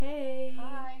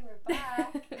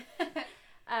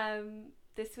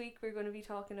This week we're going to be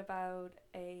talking about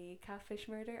a catfish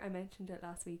murder. I mentioned it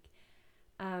last week.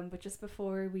 But just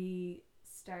before we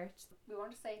start, we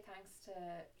want to say thanks to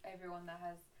everyone that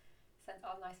has sent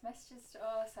all nice messages to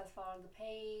us, has followed the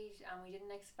page, and we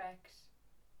didn't expect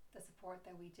the support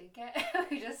that we did get.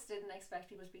 We just didn't expect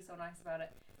people to be so nice about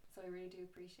it. So we really do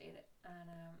appreciate it.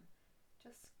 And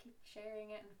just keep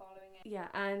sharing it and following it. Yeah,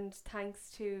 and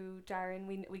thanks to Darren,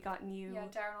 we got new... Yeah,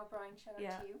 Darren O'Brien, shout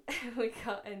out to you. We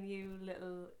got a new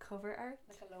little cover art.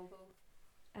 Like a logo.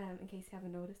 In case you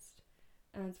haven't noticed.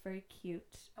 And it's very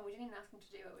cute. And we didn't even ask him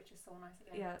to do it, which is so nice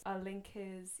of him. Yeah, I'll link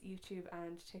his YouTube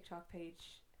and TikTok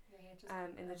page just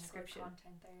in the description.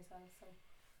 Content there as well, so.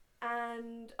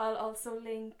 And I'll also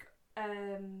link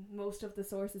most of the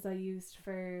sources I used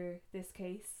for this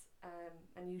case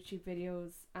and YouTube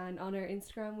videos, and on our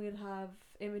Instagram we'll have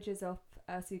images up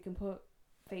so you can put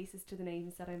faces to the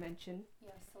names that I mention.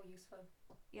 Yeah, so useful.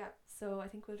 Yeah, so I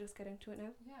think we'll just get into it now.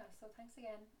 Yeah, so thanks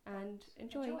again. And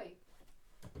enjoy.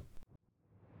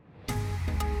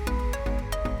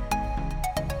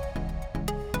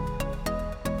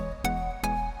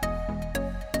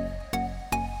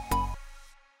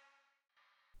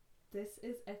 This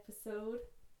is episode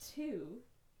 2.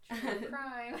 True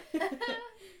crime.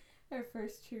 Our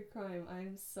first true crime.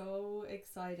 I'm so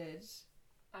excited.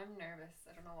 I'm nervous.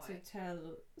 I don't know why. To tell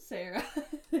Sarah.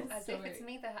 As if it's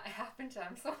me that it happened to.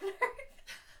 I'm so nervous.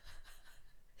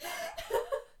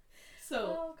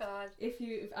 So, oh God. If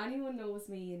anyone knows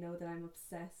me, you know that I'm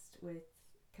obsessed with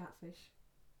catfish.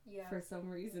 Yeah. For some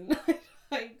reason,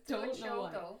 I don't know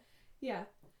why. Though. Yeah,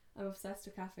 I'm obsessed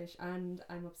with catfish, and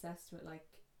I'm obsessed with like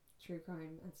true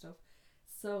crime and stuff.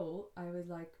 So I was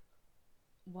like,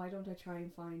 why don't I try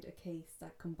and find a case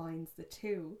that combines the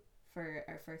two for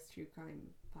our first true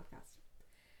crime podcast?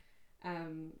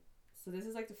 So this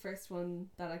is like the first one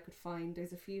that I could find.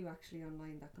 There's a few actually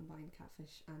online that combine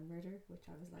catfish and murder, which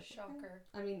I was like, shocker.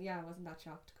 I mean, yeah, I wasn't that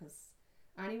shocked because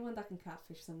anyone that can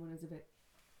catfish someone is a bit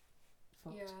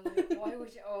fucked. Yeah, like why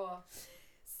would you? Oh.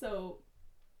 So,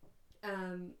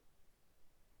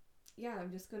 yeah,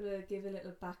 I'm just gonna give a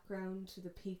little background to the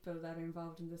people that are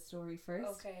involved in the story first.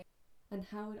 Okay. And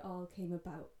how it all came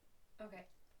about. Okay.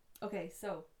 Okay,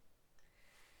 so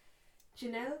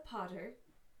Jenelle Potter.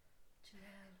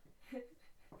 Jenelle.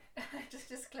 Just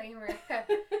disclaimer.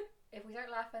 If we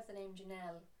start laughing at the name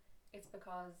Jenelle, it's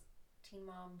because Teen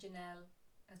Mom Jenelle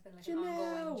has been like an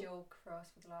ongoing joke for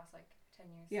us for the last like 10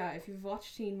 years. Yeah, if you've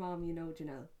watched Teen Mom, you know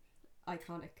Jenelle.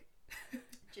 Iconic.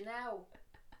 Jenelle.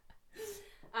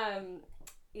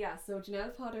 Yeah, so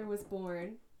Jenelle Potter was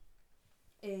born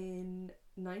in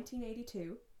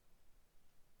 1982.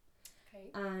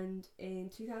 Okay. And in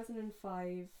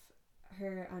 2005,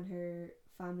 her and her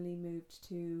family moved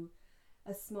to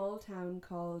a small town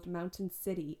called Mountain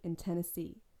City in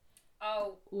Tennessee.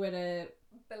 Oh. With a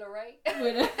Bill O'Reilly.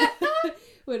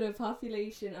 with a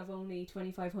population of only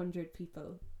 2,500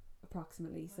 people,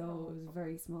 approximately. Wow. So it was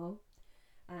very small.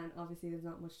 And obviously there's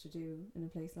not much to do in a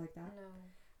place like that.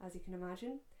 No. As you can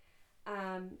imagine.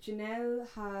 Jenelle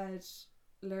had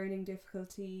learning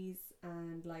difficulties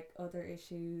and like other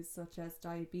issues such as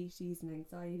diabetes and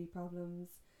anxiety problems.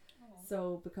 Oh.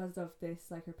 So because of this,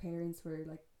 like her parents were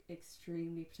like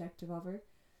extremely protective of her,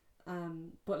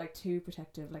 but like too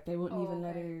protective. Like they wouldn't even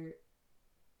let her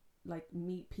like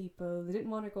meet people. They didn't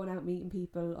want her going out meeting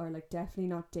people or like definitely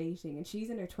not dating, and she's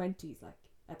in her 20s like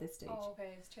at this stage. Oh,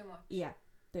 okay, it's too much. Yeah,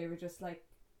 they were just like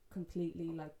completely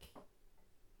like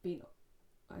being,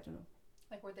 I don't know,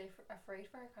 like were they afraid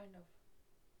for her, kind of?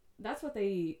 That's what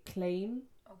they claim.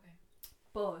 Okay.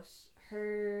 But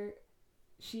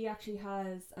she actually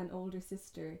has an older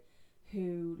sister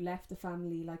who left the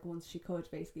family like once she could,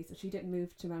 basically, so she didn't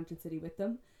move to Mountain City with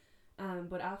them.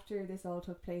 But after this all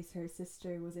took place, her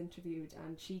sister was interviewed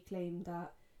and she claimed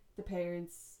that the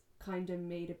parents kind of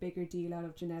made a bigger deal out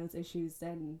of Jenelle's issues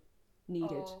than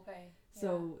needed. Oh, okay.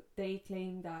 So they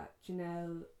claim that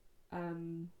Jenelle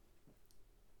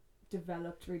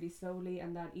developed really slowly,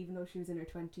 and that even though she was in her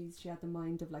 20s, she had the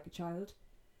mind of like a child.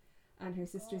 And her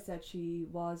sister said she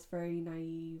was very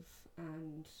naive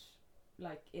and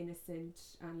like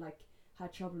innocent and like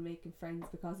had trouble making friends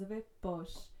because of it, but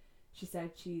she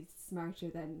said she's smarter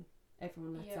than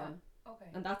everyone lets on. Okay.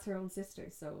 And that's her own sister,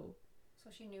 so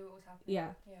she knew it was happening.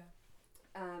 Yeah.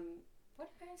 Why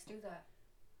do parents do that?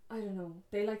 I don't know.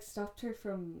 They like stopped her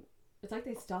from, it's like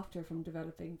they stopped her from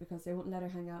developing because they wouldn't let her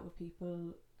hang out with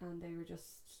people and they were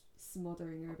just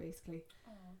smothering her basically.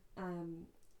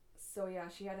 So yeah,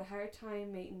 she had a hard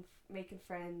time making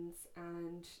friends,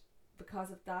 and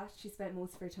because of that she spent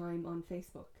most of her time on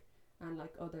Facebook and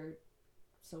like other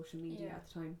social media at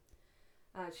the time.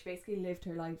 She basically lived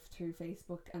her life through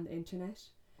Facebook and the internet.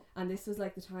 And this was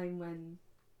like the time when,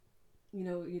 you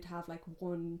know, you'd have like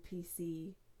one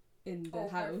PC in the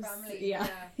house. Family. Yeah.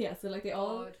 Yeah, so like they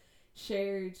all God.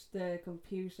 shared the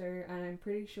computer, and I'm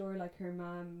pretty sure like her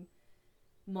mum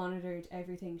monitored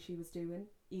everything she was doing,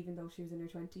 even though she was in her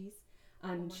 20s.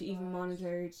 And my she even God.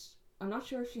 monitored, I'm not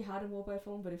sure if she had a mobile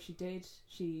phone, but if she did,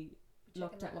 she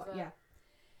looked at that as what, well. yeah.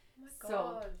 Oh my So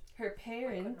God. her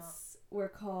parents were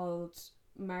called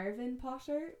Marvin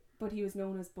Potter, but he was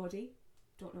known as Buddy.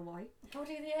 Don't know why.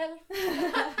 Buddy the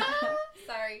elf.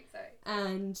 Sorry.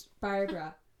 And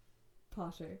Barbara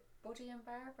Potter. Buddy and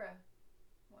Barbara.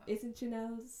 Wow. Isn't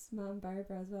Janelle's mum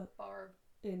Barbara as well? Barb.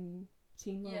 In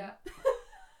Teen Mom. Yeah.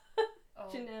 Oh.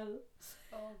 Janelle.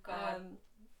 Oh God.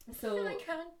 So I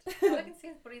can't. All I can see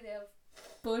is Buddy the elf.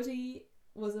 Buddy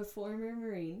was a former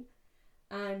Marine,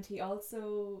 and he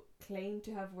also claimed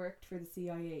to have worked for the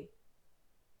CIA.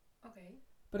 Okay.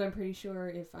 But I'm pretty sure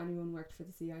if anyone worked for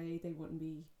the CIA, they wouldn't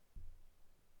be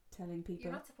telling people.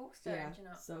 You're not supposed to, yeah. you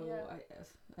know. So yeah.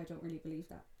 I don't really believe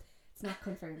that. It's not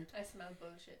confirmed. I smell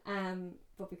bullshit.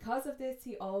 But because of this,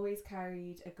 he always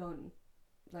carried a gun,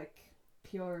 like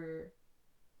pure,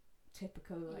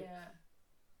 typical, like.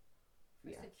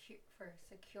 Yeah. For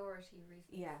security reasons.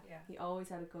 Yeah. Yeah. He always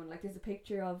had a gun. Like there's a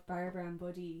picture of Barbara and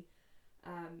Buddy,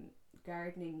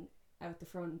 gardening out the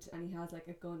front, and he has like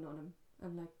a gun on him.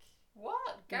 I'm like.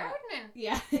 What? Gardening?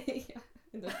 Yeah. Yeah.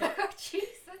 Oh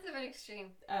jeez, that's a bit extreme.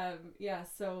 Yeah,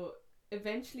 so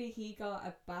eventually he got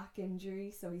a back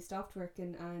injury, so he stopped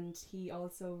working, and he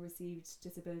also received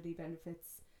disability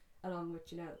benefits along with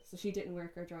Janelle. So she didn't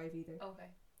work or drive either. Okay.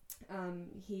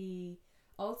 He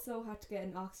also had to get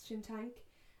an oxygen tank,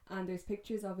 and there's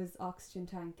pictures of his oxygen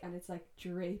tank, and it's like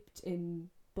draped in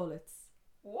bullets.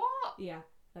 What? Yeah,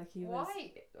 like he was.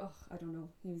 Why? Oh, I don't know.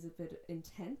 He was a bit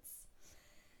intense.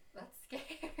 That's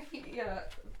scary. Yeah,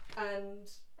 and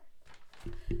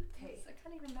okay. I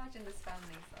can't even imagine this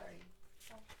family. Sorry.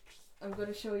 I'm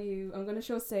going to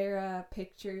show Sarah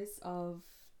pictures of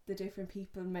the different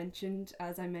people mentioned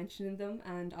as I'm mentioning them,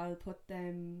 and I'll put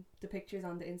the pictures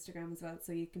on the Instagram as well,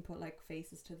 so you can put like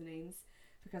faces to the names,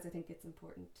 because I think it's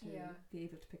important to be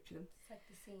able to picture them. It's like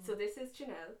the scene. So this is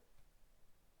Jenelle.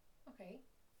 Okay.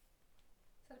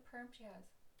 Is that a perm she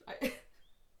has?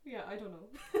 Yeah, I don't know.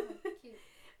 Oh, cute.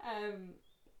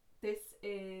 This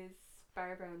is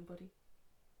Barbara and Buddy.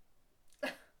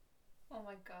 Oh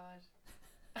my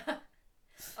God.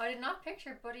 I did not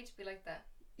picture Buddy to be like that.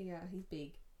 Yeah, he's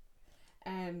big.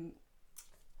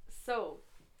 So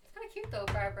it's kind of cute though,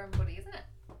 Barbara and Buddy, isn't it?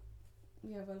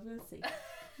 Yeah, well, we'll see.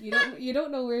 You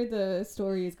don't know where the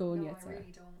story is going yet, Sarah. I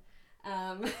really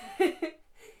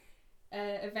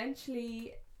don't.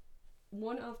 Eventually,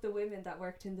 one of the women that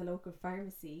worked in the local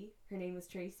pharmacy, her name was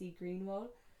Tracy Greenwall,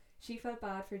 she felt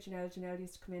bad for Janelle. Janelle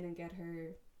used to come in and get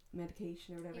her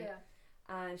medication or whatever. Yeah.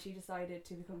 And she decided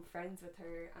to become friends with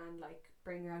her and like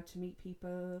bring her out to meet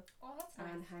people. Oh, that's nice.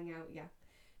 And hang out, yeah.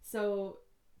 So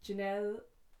Janelle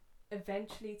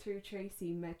eventually through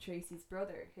Tracy met Tracy's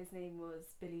brother. His name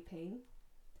was Billy Payne.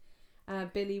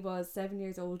 Billy was 7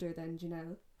 years older than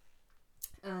Janelle,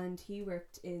 and he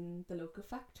worked in the local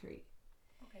factory.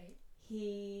 Okay.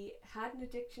 He had an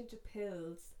addiction to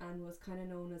pills and was kind of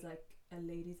known as like a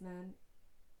ladies' man.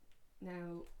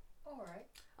 Now, alright.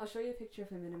 I'll show you a picture of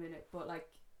him in a minute, but like,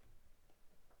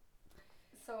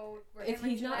 so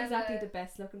he's not exactly the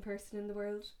best looking person in the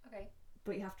world. Okay.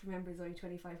 But you have to remember there's only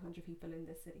 2,500 people in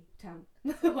this city, town.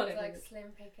 So it's like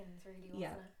slim pickings, really, wasn't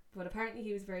it? But apparently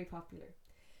he was very popular.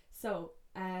 So,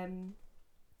 where am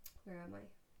I?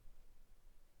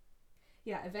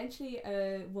 Yeah, eventually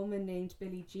a woman named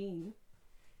Billie Jean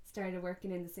started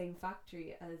working in the same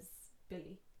factory as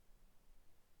Billy.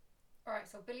 Alright,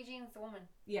 so Billie Jean's the woman.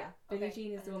 Yeah, Billie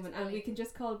Jean is the woman. And we can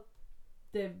just call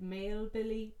the male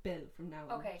Billy Bill from now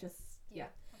on. Okay. Just, yeah.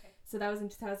 Okay. So that was in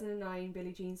 2009.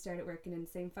 Billie Jean started working in the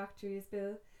same factory as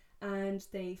Bill, and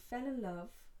they fell in love.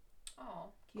 Oh.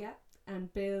 Yeah.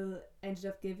 And Bill ended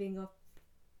up giving up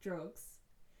drugs.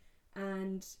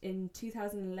 And in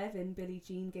 2011, Billie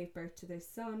Jean gave birth to their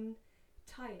son,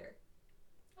 Tyler.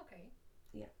 Okay.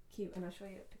 Yeah, cute. And I'll show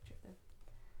you a picture of them.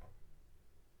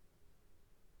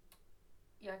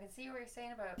 Yeah, I can see what you're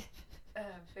saying about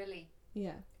Billy.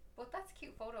 Yeah. But that's a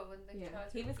cute photo. And the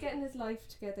child he was getting his life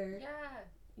together. Yeah.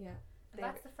 Yeah. And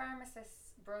that's the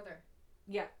pharmacist's brother.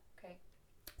 Yeah. Okay.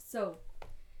 So,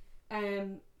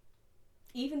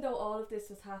 even though all of this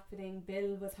was happening,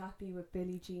 Bill was happy with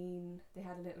Billie Jean. They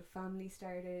had a little family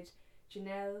started.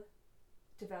 Jenelle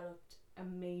developed a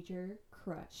major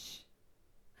crush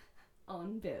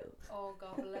on Bill. Oh,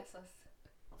 God bless us.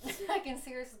 I can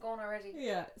see where this is going already.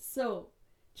 Yeah, so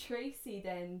Tracy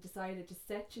then decided to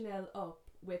set Jenelle up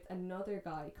with another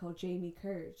guy called Jamie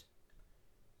Curd.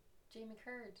 Jamie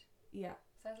Curd. Yeah.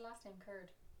 Says last name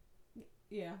Curd.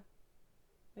 Yeah.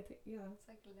 I think, yeah. It's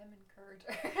like lemon curd.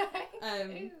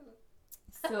 Ew.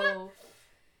 So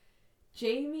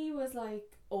Jamie was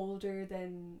like older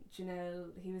than Jenelle.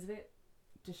 He was a bit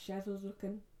dishevelled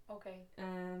looking. Okay.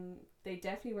 They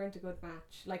definitely weren't a good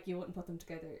match. Like, you wouldn't put them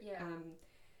together. Yeah.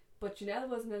 But Jenelle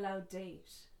wasn't allowed to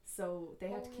date, so they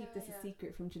had to keep this yeah. a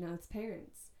secret from Janelle's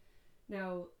parents.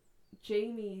 Now,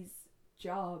 Jamie's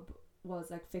job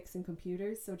was like fixing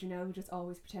computers, so Jenelle would just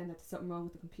always pretend that there's something wrong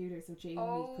with the computer, so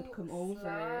Jamie could come over.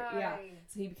 Yeah,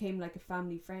 so he became like a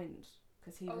family friend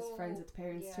because he was friends with the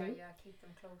parents too. Yeah, keep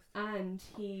them close. And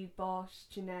he bought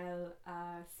Jenelle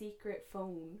a secret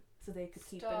phone so they could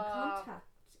keep in contact.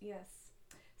 Yes,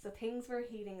 so things were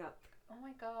heating up. Oh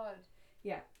my god.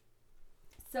 Yeah.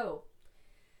 So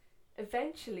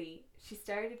eventually she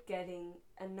started getting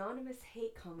anonymous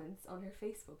hate comments on her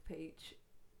Facebook page.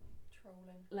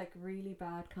 Trolling. Like really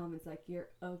bad comments, like "you're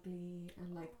ugly,"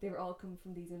 and like they were all coming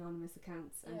from these anonymous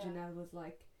accounts, and Jenelle was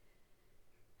like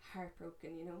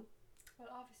heartbroken, you know. Well,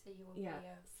 obviously you would be,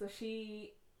 yeah. So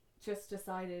she just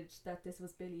decided that this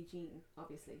was Billie Jean,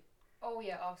 obviously. Oh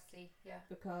yeah, obviously, yeah.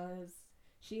 Because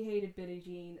she hated Billie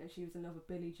Jean and she was in love with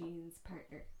Billie Jean's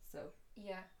partner, so.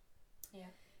 Yeah.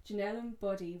 Yeah. Jenelle and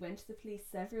Buddy went to the police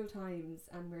several times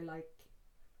and were like,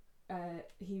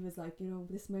 he was like, you know,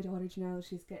 "this is my daughter Jenelle,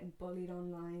 she's getting bullied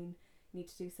online, need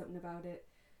to do something about it."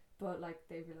 But like,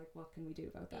 they were like, "what can we do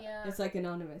about that?" Yeah. It's like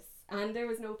anonymous, and there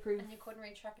was no proof. And you couldn't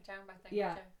really track it down back then.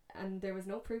 Yeah, and there was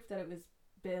no proof that it was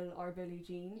Bill or Billie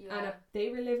Jean. Yeah. And they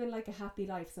were living like a happy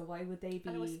life, so why would they be?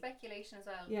 And it was speculation as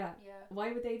well. Yeah. Yeah.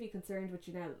 Why would they be concerned with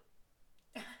Jenelle?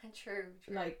 True.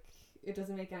 Like, it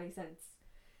doesn't make any sense.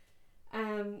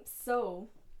 So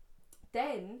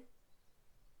then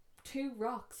 2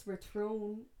 rocks were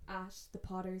thrown at the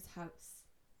Potter's house.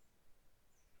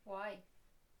 Why?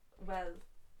 Well,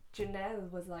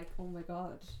 Jenelle was like, "oh my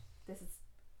god, this is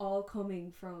all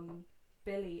coming from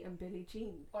Billy and Billie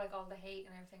Jean." Well, like all the hate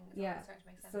and everything is starting to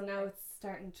make sense. So now it's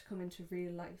starting to come into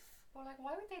real life. Well, like,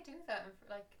 why would they do that?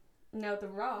 Like, now the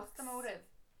rocks. What's the motive?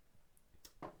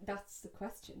 That's the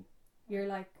question. You're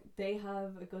like, they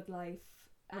have a good life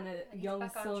and a young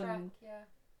back son. On track, yeah.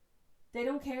 They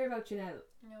don't care about Jenelle.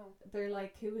 No. They're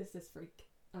like, who is this freak?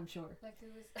 I'm sure. Like, who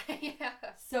is? Yeah.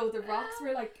 So the rocks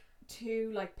were like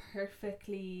 2 like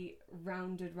perfectly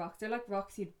rounded rocks. They're like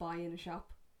rocks you'd buy in a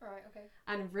shop. Right, okay.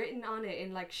 And written on it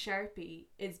in like Sharpie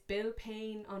is Bill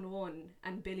Payne on one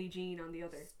and Billie Jean on the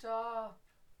other. Stop.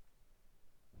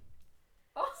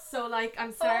 Oh. So like,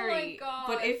 I'm sorry,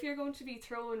 but if you're going to be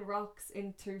throwing rocks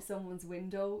in through someone's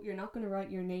window, you're not going to write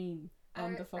your name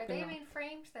on the fucking rock. Are they being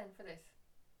framed then for this?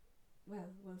 Well,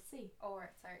 we'll see. Oh, right,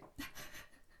 sorry.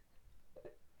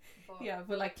 Yeah,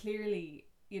 but like, clearly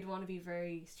you'd want to be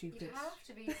very stupid. You'd have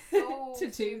to be so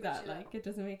to do that. Like, it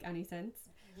doesn't make any sense.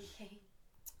 Okay.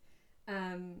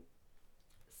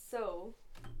 So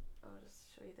I'll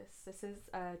just show you this. This is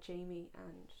Jamie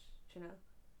and Jenelle.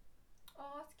 Oh,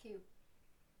 that's cute.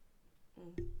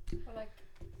 Well, like,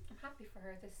 I'm happy for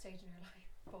her at this stage in her life,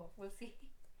 but we'll see.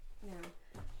 Yeah.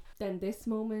 Then this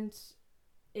moment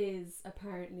is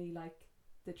apparently like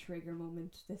the trigger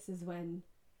moment. This is when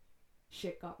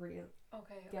shit got real.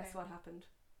 Okay. Guess what happened?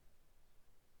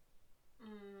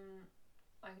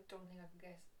 I don't think I can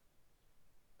guess.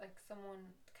 Like,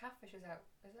 someone, Catfish is out,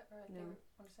 is it? Or like no.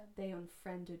 They They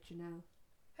unfriended Jenelle.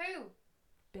 Who?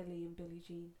 Billy and Billie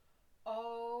Jean.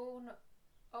 Oh no.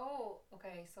 Oh,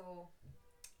 okay, so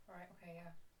alright, okay,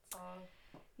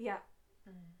 yeah.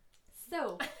 It's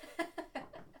all So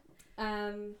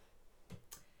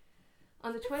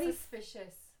on the 20th,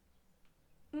 suspicious.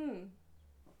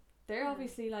 They're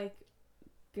obviously like,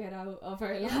 get out of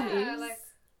our lives. Like,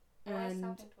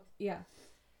 and yeah.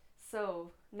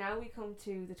 So now we come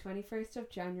to the 21st of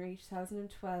January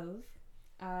 2012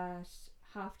 at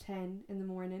 10:30 in the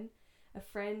morning. A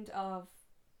friend of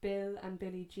Bill and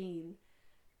Billie Jean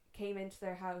came into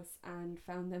their house and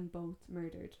found them both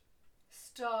murdered.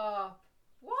 Stop.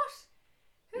 What?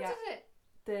 Who did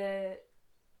it?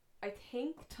 I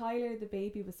think Tyler, the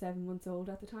baby, was 7 months old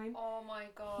at the time. Oh my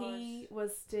god. He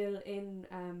was still in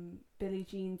Billie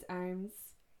Jean's arms.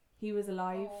 He was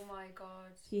alive. Oh my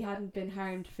god. He hadn't been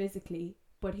harmed physically,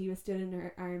 but he was still in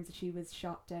her arms and she was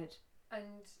shot dead.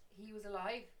 And he was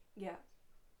alive? Yeah.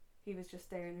 He was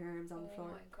just there in her arms on the floor.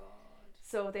 Oh my god.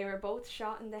 So they were both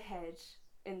shot in the head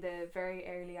in the very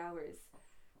early hours.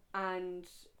 And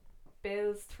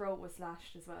Bill's throat was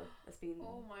slashed as well as being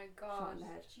oh my god. shot in the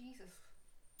head. Jesus.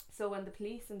 So when the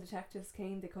police and detectives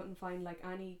came, they couldn't find like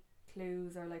any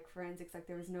clues or like forensics. Like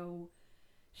there was no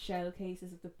shell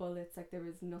cases of the bullets. Like there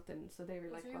was nothing. So they were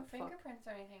Was like, there what even the fuck? fingerprints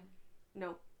or anything?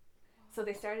 No. So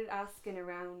they started asking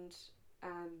around.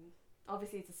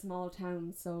 Obviously it's a small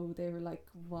town, so they were like,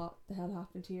 what the hell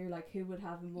happened here? Like, who would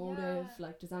have a motive? Yeah.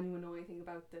 Like, does anyone know anything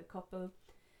about the couple?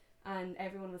 And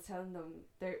everyone was telling them,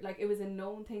 there, like, it was a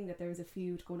known thing that there was a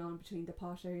feud going on between the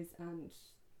Potters and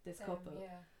this couple.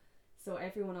 Yeah. So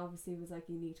everyone obviously was like,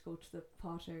 you need to go to the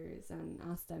Potters and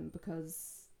ask them,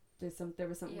 because there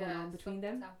was something going on between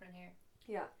them. Happening here.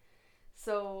 Yeah.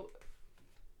 So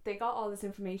they got all this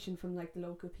information from like the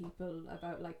local people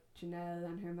about like Jenelle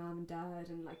and her mom and dad,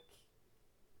 and like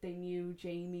they knew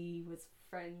Jamie was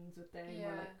friends with them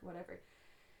or like whatever.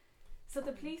 So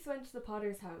the police went to the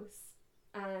Potter's house,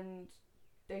 and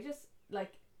they just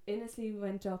like innocently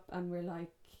went up and were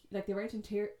like they weren't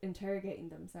interrogating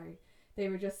them, sorry. They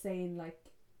were just saying like,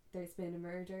 there's been a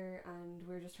murder and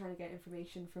we're just trying to get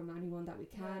information from anyone that we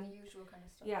can. Yeah, the usual kind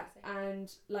of stuff. Yeah,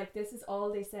 and like this is all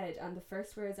they said, and the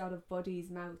first words out of Buddy's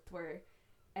mouth were,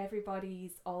 everybody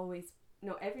always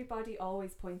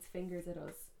points fingers at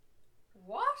us.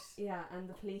 What? Yeah, and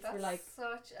the police That's were like,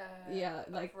 such a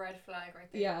red flag right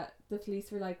there. Yeah, the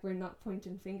police were like, we're not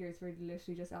pointing fingers, we're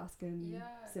literally just asking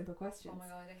simple questions. Oh my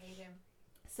god, I hate him.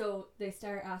 So they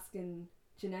start asking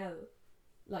Jenelle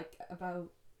like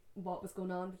about what was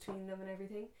going on between them and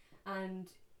everything. And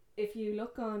if you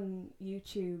look on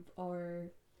YouTube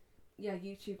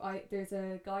there's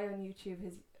a guy on YouTube,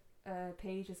 his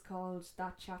page is called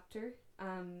That Chapter.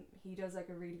 He does like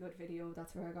a really good video.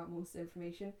 That's where I got most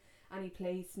information, and he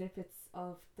plays snippets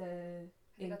of the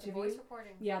interview. The voice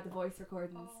recordings? Yeah, the voice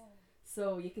recordings. Oh.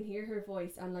 So you can hear her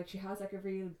voice, and like she has like a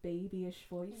real babyish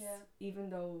voice, even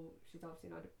though she's obviously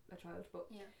not a child, but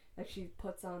like she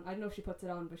puts on, I don't know if she puts it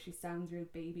on, but she sounds real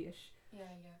babyish.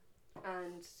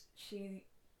 And she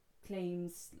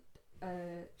claims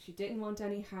she didn't want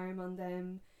any harm on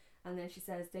them, and then she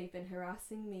says they've been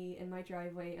harassing me in my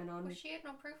driveway and on. But she had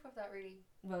no proof of that, really.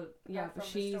 Well, yeah, but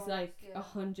she's like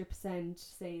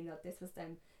 100% saying that this was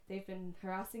them. They've been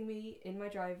harassing me in my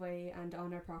driveway and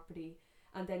on our property.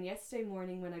 And then yesterday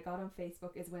morning when I got on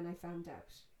Facebook is when I found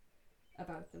out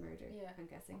about the murder, I'm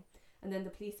guessing. And then the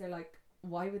police are like,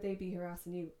 why would they be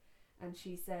harassing you? And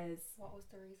she says, what was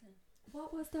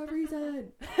the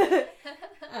reason?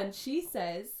 And she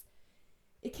says,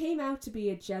 it came out to be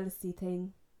a jealousy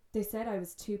thing. They said I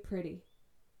was too pretty.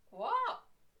 What?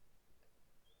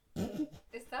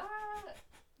 Is that?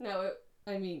 No,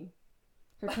 I mean,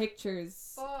 her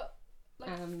pictures. But, like,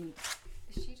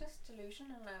 is she just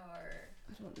delusional now, or?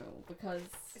 I don't know, because...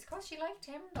 It's because she liked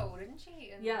him, though, didn't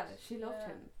she? And yeah, she loved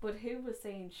him. But who was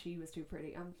saying she was too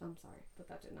pretty? I'm sorry, but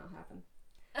that did not happen.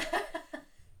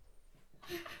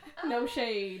 No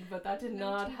shade, but that did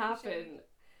not happen. Shade.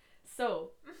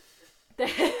 So,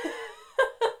 like...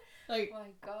 Oh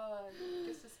my god,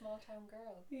 just a small town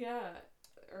girl. Yeah,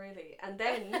 really. And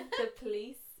then the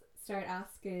police start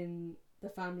asking the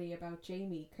family about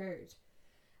Jamie Curd,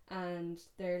 and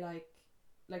they're like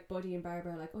Buddy and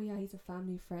Barbara are like, oh yeah, he's a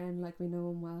family friend, like we know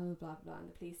him well, blah blah. And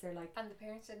the police are like, and the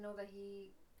parents didn't know that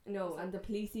he. No, and the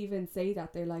police even say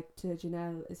that, they're like to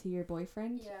Jenelle, is he your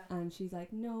boyfriend? Yeah. And she's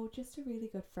like, no, just a really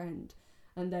good friend.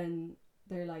 And then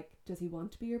they're like, does he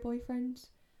want to be your boyfriend?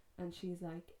 And she's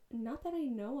like, not that I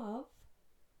know of.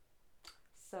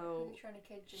 So trying to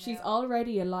kid Jenelle. She's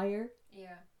already a liar.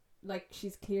 Yeah. Like,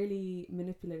 she's clearly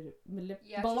manipulative.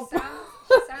 Yeah, she sounds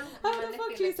how the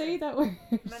fuck do you say that word?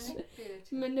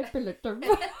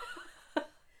 Manipulative.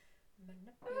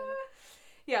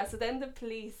 Yeah, so then the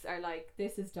police are like,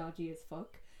 this is dodgy as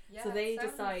fuck. Yeah, so they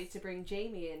decide to bring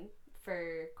Jamie in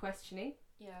for questioning.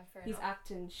 Yeah, fair He's enough.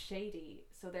 acting shady.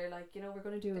 So they're like, you know, we're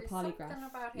going to do There's a polygraph. Something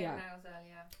about him now as well,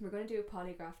 yeah. We're going to do a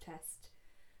polygraph test.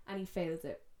 And he fails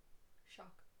it.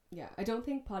 Shock. Yeah, I don't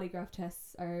think polygraph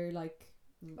tests are like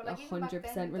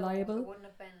 100% reliable. It wouldn't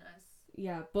have been as...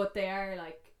 Yeah, but they are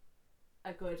like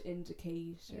a good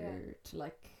indicator to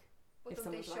like... But if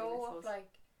they show up like...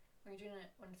 When you're doing it,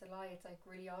 when it's a lie, it's like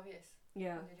really obvious.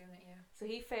 Yeah. When they're doing it, So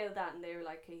he failed that, and they were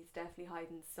like, he's definitely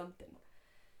hiding something.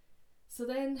 So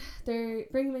then they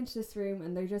bring him into this room,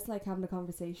 and they're just like having a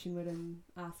conversation with him,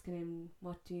 asking him,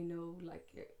 what do you know? Like,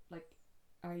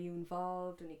 are you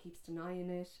involved? And he keeps denying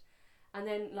it. And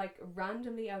then like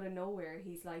randomly out of nowhere,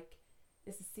 he's like,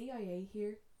 is the CIA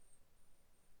here?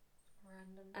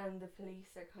 Random. And the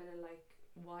police are kind of like,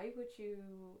 why would you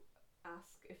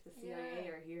ask if the CIA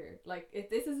are here? Like, if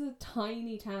this is a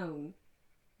tiny town,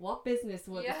 what business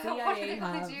would the CIA what are they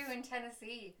have? Gonna do in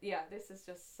Tennessee? Yeah, this is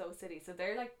just so silly. So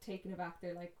they're like taken aback.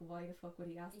 They're like, why the fuck would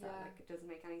he ask that? Like, it doesn't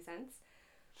make any sense.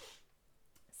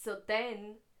 So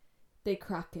then they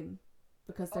crack him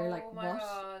because they're like, Oh my what?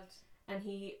 god. And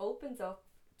he opens up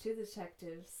to the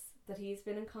detectives that he's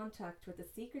been in contact with a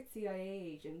secret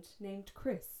CIA agent named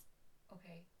Chris.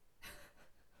 Okay. Oh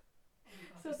my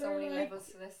god, So there's so they're many like- levels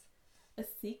to this. A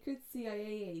secret CIA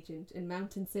agent in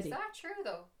Mountain City. Is that true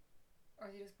though? Or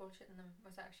is he just bullshitting them?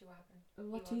 Was that actually what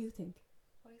happened? What do you think?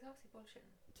 Well, he's obviously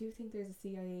bullshitting. Do you think there's a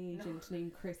CIA No. agent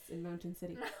named Chris in Mountain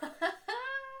City?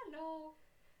 No.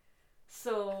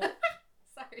 So,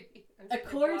 Sorry. I'm just in a dry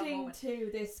according moment. to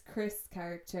this Chris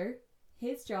character,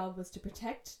 his job was to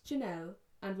protect Jenelle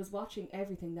and was watching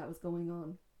everything that was going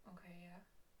on. Okay, yeah.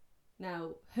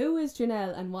 Now, who is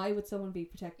Jenelle and why would someone be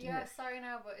protecting Yeah, her? sorry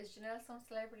now, but is Jenelle some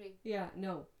celebrity? Yeah,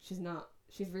 no, she's not.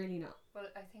 She's really not. Well,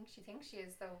 I think she thinks she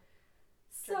is though.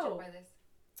 Judging So, by this.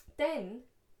 then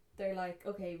they're like,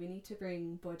 okay, we need to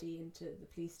bring Buddy into the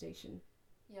police station.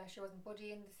 Yeah, she wasn't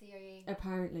Buddy in the CIA.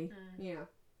 Apparently. Mm. Yeah.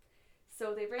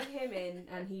 So they bring him in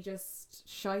and he just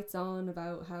shites on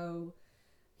about how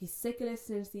he's sick of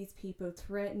listening to these people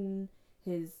threaten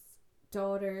his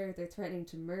daughter. They're threatening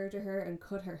to murder her and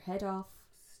cut her head off.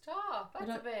 Stop.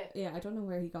 That's a bit. Yeah, I don't know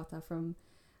where he got that from.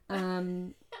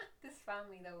 This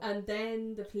family though. And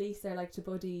then the police are like to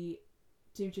Buddy,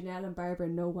 do Jenelle and Barbara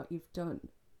know what you've done?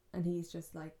 And he's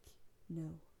just like,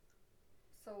 no.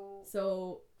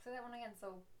 So Say that one again.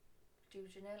 So, do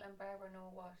Jenelle and Barbara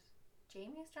know what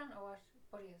Jamie has done or what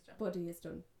Buddy has done? Buddy is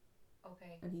done.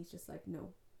 Okay. And he's just like, no.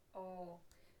 Oh.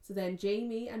 So then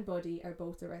Jamie and Buddy are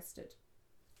both arrested.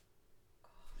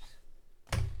 God.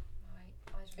 I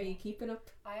don't Are you know. keeping up?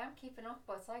 I am keeping up,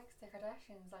 but it's like the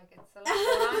Kardashians. Like it's a lot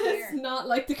going on here. It's not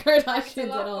like the It's a Kardashians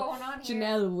lot at all. going on here.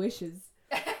 Janelle wishes.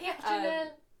 Yeah, Janelle.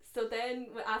 So then,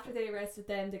 after they arrested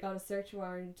them, they got a search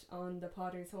warrant on the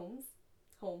Potters' home.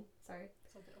 Okay,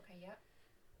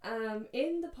 yeah.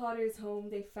 In the Potters' home,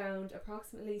 they found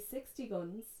approximately 60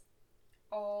 guns.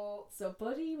 Oh, So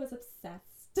Buddy was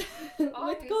obsessed with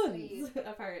Obviously. guns,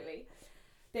 apparently.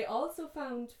 They also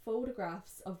found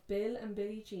photographs of Bill and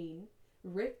Billie Jean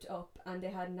ripped up, and they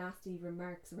had nasty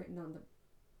remarks written on them.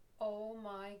 oh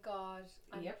my god.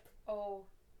 Yep. Oh,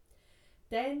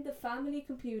 Then the family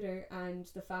computer and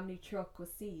the family truck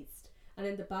was seized, and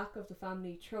in the back of the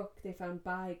family truck they found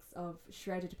bags of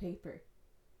shredded paper.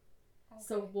 okay.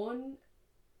 So one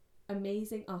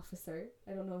amazing officer,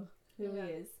 I don't know who Yeah.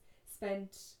 he is,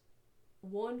 spent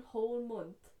one whole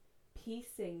month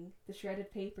piecing the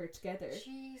shredded paper together.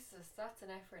 Jesus, that's an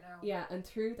effort now. Yeah, and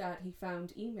through that he found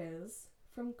emails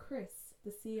from Chris,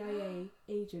 the CIA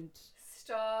agent.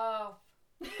 Stop.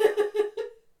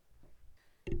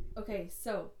 Okay,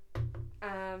 so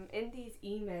in these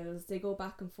emails they go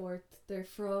back and forth. They're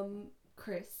from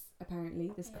Chris,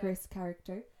 apparently, this Yeah. Chris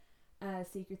character,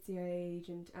 secret CIA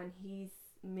agent, and he's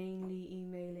mainly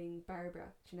emailing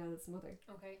Barbara, Janelle's mother.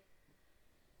 Okay.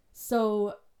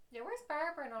 So Yeah, where's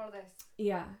Barbara in all of this?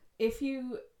 yeah, if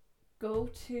you go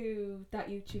to that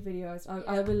YouTube video, I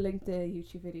Yeah. will link the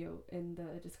YouTube video in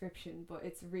the description, but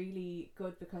it's really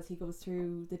good because he goes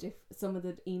through the some of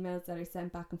the emails that are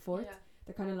sent back and forth. Yeah.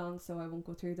 They're kind of long, so I won't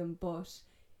go through them, but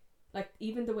like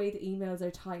even the way the emails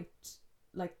are typed,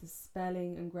 like the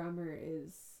spelling and grammar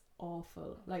is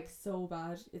awful, like so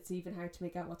bad it's even hard to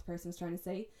make out what the person was trying to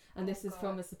say. And this is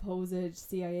from God. a supposed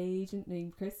CIA agent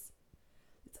named Chris.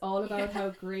 It's all about Yeah. how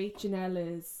great Jenelle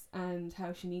is and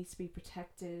how she needs to be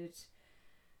protected.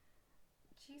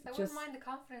 Jeez, I Just- wouldn't mind the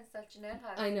confidence that Janelle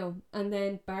has. I know. And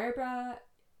then Barbara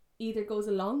either goes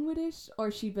along with it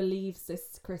or she believes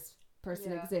this Chris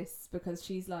person Yeah. exists because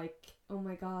she's like, oh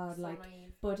my god, So like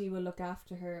naive. Buddy will look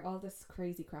after her, all this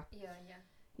crazy crap. Yeah, yeah.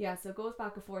 Yeah, so it goes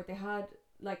back and forth. They had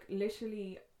like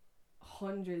literally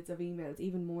hundreds of emails,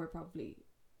 even more probably,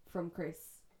 from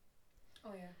Chris.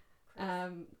 Oh yeah.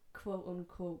 Chris. Quote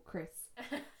unquote Chris.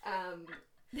 Um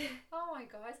Oh my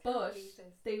god, I can't but believe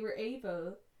this. they were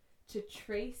able to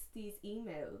trace these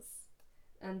emails,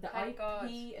 and the Thank God.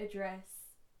 IP address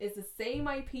is the same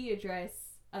IP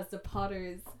address as the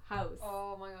Potter's house.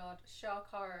 Oh my god, shock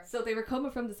horror. So they were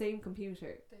coming from the same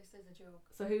computer. This is a joke.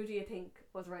 So who do you think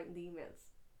was writing the emails?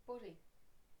 Buddy.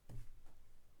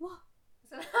 What?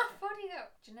 Is it not Buddy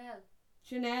though? Janelle.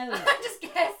 Janelle. I'm just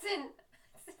guessing.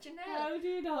 It's Janelle. How do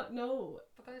you not know?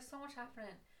 Because there's so much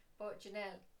happening. But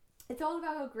Janelle. It's all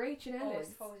about how great Janelle Oh, I is.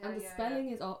 suppose, And yeah, the yeah, spelling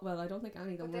is all, well, I don't think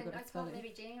any of them But were then good I at thought spelling.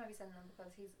 maybe Jamie might be sending them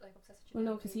because he's like obsessed with Janelle. Well,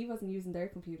 no, because too. he wasn't using their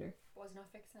computer Was he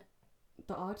not fixing it?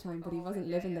 the odd time, but he Oh, wasn't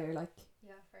yeah, living yeah. there, like,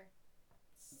 Yeah, fair.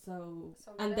 so.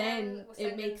 So And Janelle then was it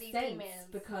sending makes these sense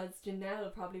emails. because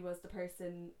Janelle probably was the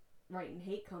person writing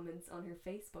hate comments on her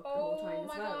Facebook the whole time Oh as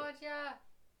my well. god, yeah.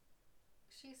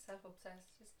 She's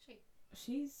self-obsessed, isn't she?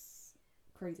 She's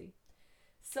crazy.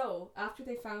 So, after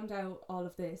they found out all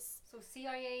of this... So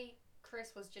CIA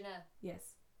Chris was Jenelle?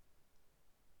 Yes.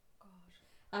 God.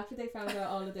 After they found out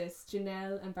all of this,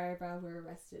 Jenelle and Barbara were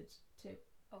arrested too.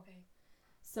 Okay.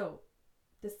 So,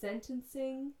 the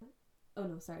sentencing... Oh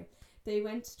no, sorry. They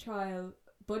went to trial...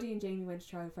 Buddy and Jamie went to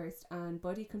trial first, and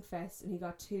Buddy confessed and he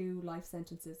got 2 life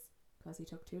sentences because he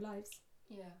took 2 lives.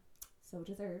 Yeah. So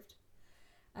deserved.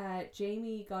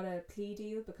 Jamie got a plea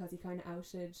deal because he kind of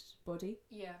outed Buddy.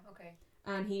 Yeah, okay.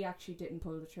 And he actually didn't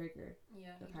pull the trigger.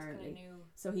 Yeah, apparently. He just kind of knew.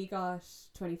 So he got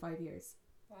 25 years.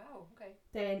 Wow, okay.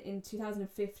 Then in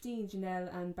 2015,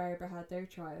 Jenelle and Barbara had their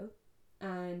trial.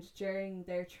 And during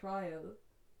their trial,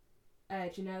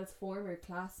 Janelle's former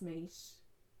classmate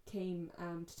came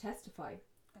to testify.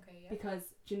 Okay, yeah. Because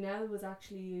Jenelle was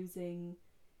actually using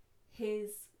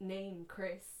his name,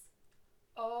 Chris.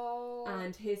 Oh.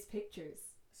 And his pictures.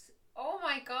 Oh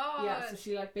my god. Yeah, so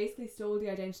she like basically stole the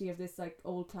identity of this like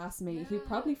old classmate who Yeah.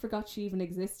 probably forgot she even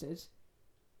existed.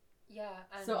 Yeah.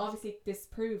 And So obviously this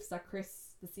proves that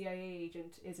Chris, the CIA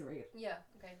agent, isn't real. Yeah,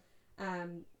 okay.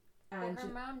 And But her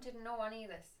mum didn't know any of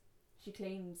this. she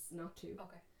claims not to.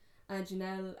 Okay. And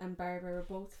Jenelle and Barbara were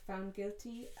both found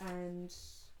guilty and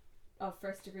of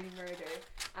first-degree murder,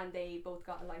 and they both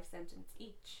got a life sentence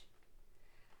each.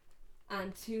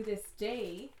 And to this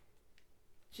day,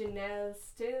 Jenelle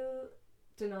still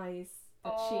denies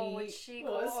that she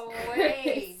was away?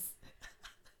 Chris.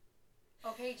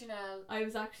 Okay, Jenelle. I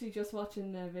was actually just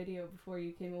watching a video before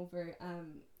you came over.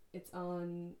 It's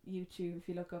on YouTube. If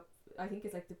you look up, I think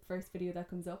it's like the first video that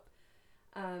comes up.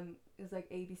 It was like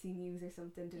ABC News or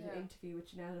something did an interview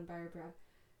with Jenelle and Barbara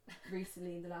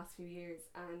recently in the last few years,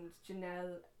 and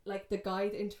Jenelle, like the guy,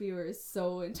 the interviewer, is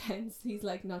so intense. He's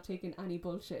like not taking any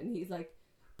bullshit, and he's like,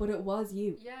 but it was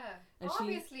you. Yeah. And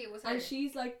obviously it was her. And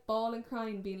she's like bawling,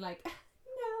 crying, being like, no,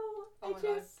 oh I my just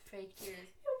god, fake tears.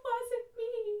 it wasn't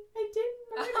me, I didn't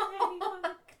murder anyone.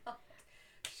 God.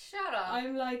 Shut up.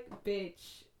 I'm like,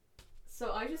 bitch.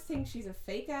 So I just think she's a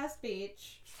fake ass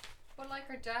bitch. But like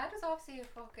her dad was obviously a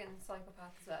fucking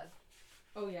psychopath as well.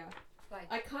 Oh yeah. Like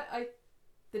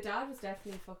The dad was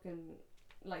definitely fucking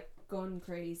like gun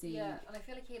crazy. yeah, and I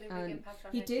feel like he had a big And impact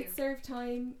on he her did too. serve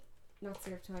time. Not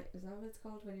serve time. Is that what it's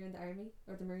called when you're in the army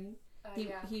or the marine?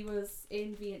 Yeah. He was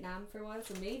in Vietnam for a while,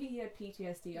 so maybe he had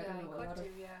PTSD. I don't know. A lot of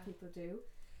people do.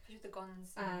 Especially the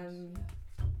guns.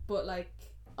 But like,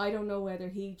 I don't know whether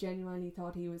he genuinely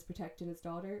thought he was protecting his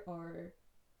daughter or.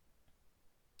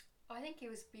 I think he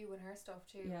was spewing her stuff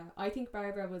too. Yeah, I think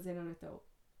Barbara was in on it though.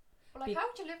 But like, how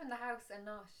would you live in the house and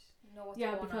not know what's going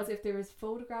on? Yeah, because if there was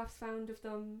photographs found of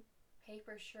them.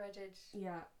 Paper shredded.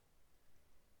 Yeah.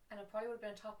 And it probably would have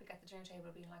been a topic at the dinner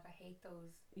table, being like, I hate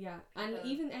those. Yeah, people. and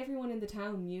even everyone in the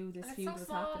town knew this feud was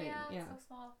happening. Yeah, it's so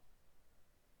small.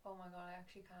 Oh my god, I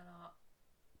actually cannot.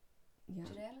 Yeah.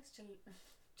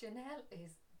 Jenelle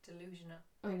is delusional.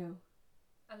 I know.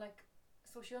 And like,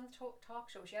 so she on the talk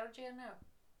show. Is she out of jail now?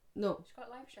 No. She got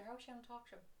a live show. How is she on a talk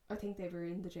show? I think they were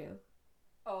in the jail.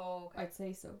 Oh, okay. I'd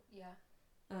say so. Yeah.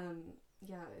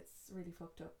 Yeah, it's really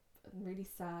fucked up and really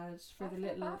sad for the feel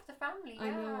little. bad for the family. I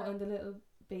know, and the little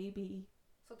baby.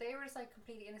 So they were just like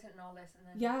completely innocent in all this, and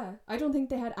then. Yeah, I don't think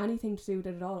they had anything to do with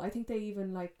it at all. I think they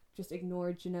even like just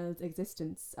ignored Janelle's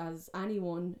existence, as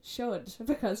anyone should,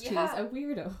 because she's a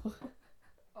weirdo.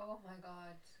 Oh my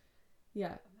god. Yeah.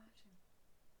 Imagine.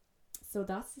 So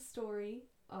that's the story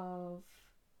of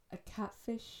a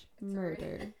catfish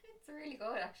murder. It's really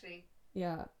good, actually.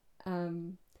 Yeah.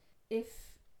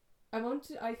 If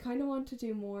I kind of want to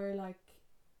do more like,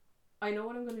 I know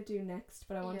what I'm going to do next,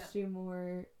 but I want to do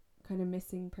more kind of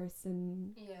missing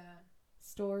person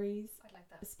stories. I'd like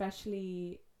that.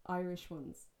 Especially Irish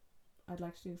ones. I'd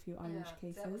like to do a few Irish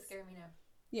cases. That would scare me now.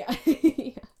 Yeah.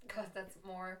 Yeah. Because that's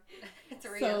more, it's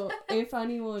real. So if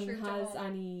anyone True to has home.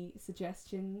 any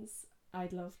suggestions,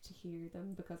 I'd love to hear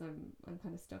them, because I'm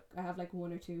kind of stuck. I have like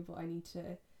 1 or 2, but I need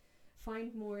to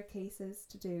find more cases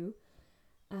to do.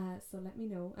 So let me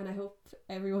know, and I hope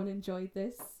everyone enjoyed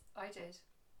this. I did.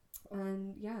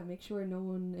 And yeah, make sure no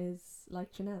one is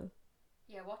like Jenelle.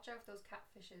 Yeah, watch out for those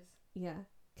catfishes. Yeah,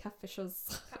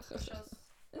 catfishes. Catfishes,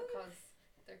 because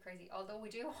they're crazy. Although we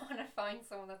do want to find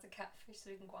someone that's a catfish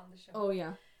so we can go on the show. Oh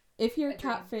yeah. If you're A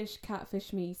dream.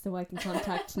 catfish me so I can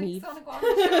contact We Neve. just want to go on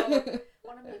the show.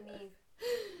 Want to meet Neve.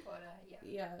 But yeah.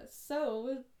 Yeah, so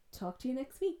we'll talk to you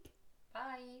next week.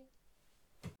 Bye.